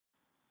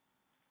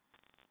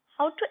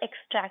how to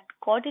extract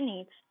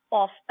coordinates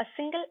of a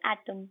single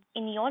atom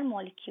in your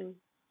molecule.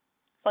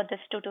 For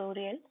this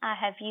tutorial, I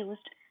have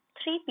used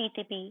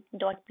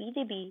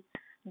 3pdb.pdb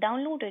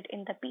downloaded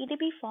in the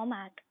PDB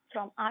format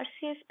from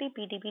RCSP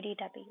PDB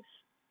database.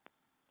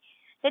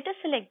 Let us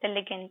select the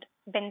ligand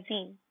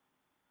benzene.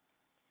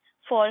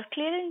 For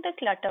clearing the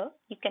clutter,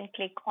 you can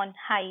click on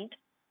Hide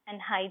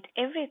and hide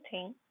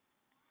everything.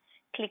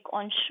 Click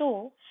on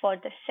Show for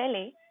the cell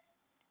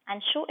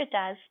and show it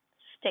as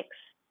sticks.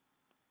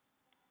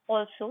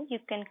 Also, you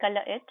can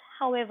color it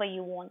however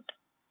you want.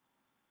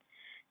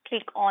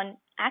 Click on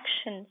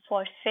Action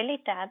for Cell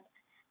tab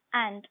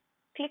and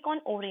click on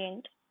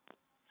Orient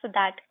so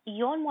that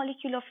your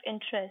molecule of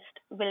interest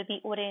will be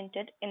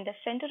oriented in the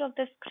center of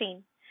the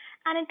screen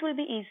and it will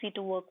be easy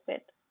to work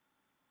with.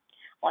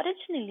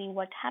 Originally,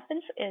 what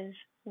happens is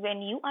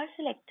when you are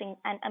selecting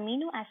an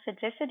amino acid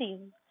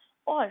residue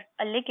or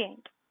a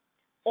ligand,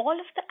 all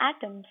of the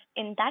atoms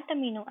in that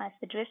amino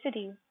acid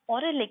residue or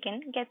a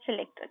ligand get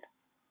selected.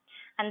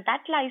 And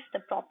that lies the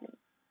problem.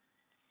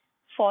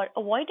 For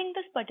avoiding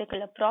this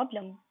particular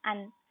problem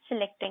and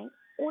selecting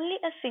only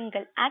a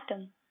single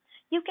atom,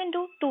 you can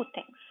do two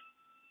things.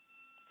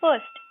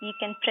 First, you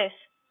can press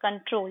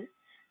Ctrl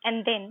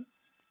and then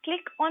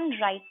click on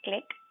right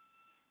click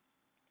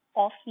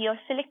of your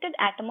selected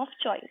atom of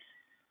choice,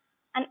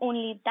 and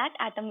only that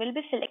atom will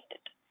be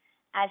selected,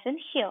 as in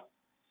here.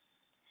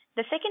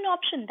 The second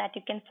option that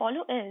you can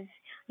follow is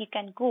you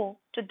can go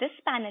to this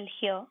panel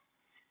here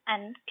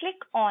and click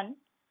on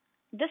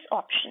this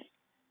option.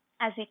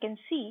 As you can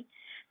see,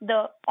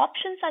 the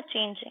options are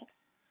changing.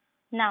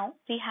 Now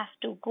we have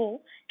to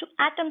go to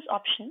Atoms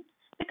option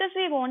because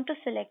we want to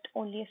select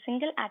only a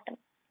single atom.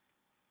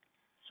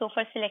 So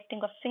for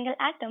selecting a single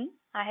atom,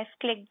 I have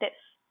clicked this.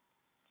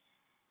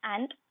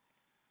 And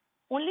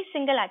only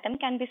single atom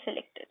can be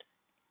selected.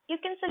 You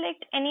can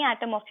select any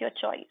atom of your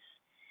choice.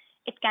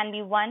 It can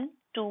be 1,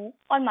 2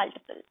 or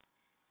multiple.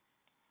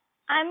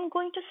 I'm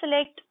going to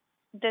select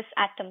this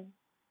atom.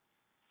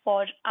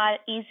 For our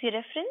easy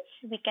reference,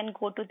 we can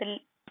go to the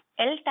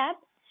L tab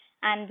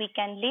and we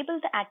can label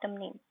the atom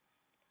name.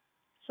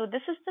 So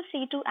this is the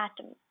C2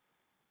 atom.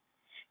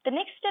 The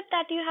next step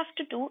that you have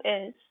to do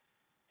is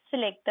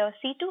select the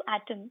C2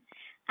 atom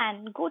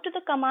and go to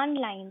the command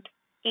line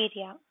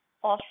area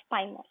of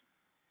Pymol.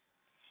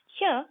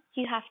 Here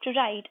you have to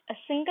write a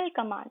single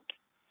command,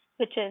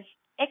 which is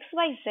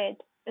xyz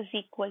is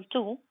equal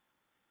to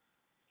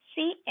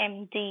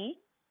cmd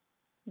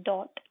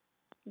dot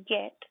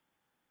get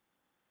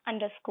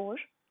underscore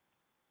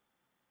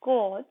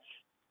coords,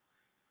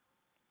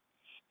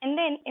 and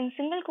then in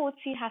single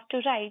quotes you have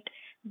to write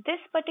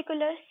this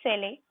particular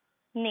cell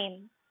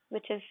name,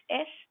 which is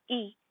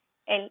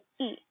SELE.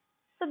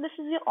 So this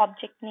is your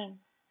object name,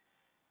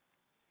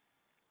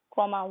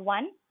 comma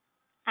 1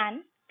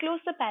 and close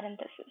the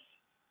parenthesis.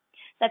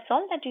 That's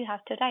all that you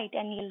have to write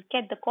and you'll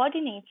get the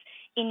coordinates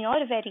in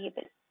your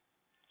variable.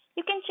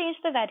 You can change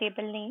the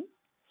variable name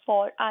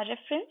for our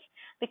reference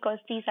because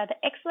these are the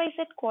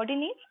XYZ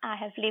coordinates. I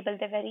have labeled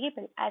the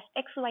variable as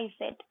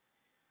XYZ.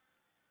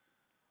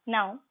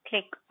 Now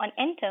click on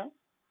Enter.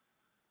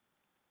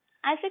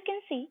 As you can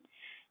see,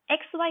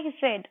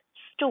 XYZ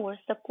stores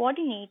the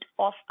coordinate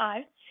of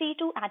our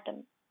C2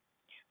 atom.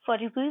 For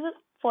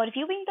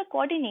viewing the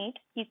coordinate,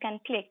 you can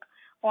click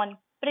on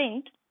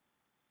Print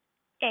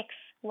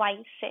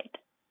XYZ.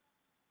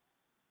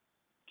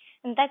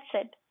 And that's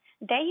it.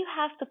 There you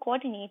have the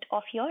coordinate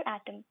of your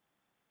atom.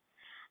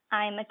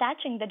 I am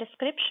attaching the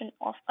description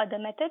of other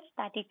methods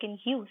that you can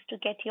use to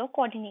get your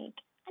coordinate,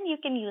 and you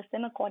can use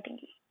them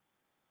accordingly.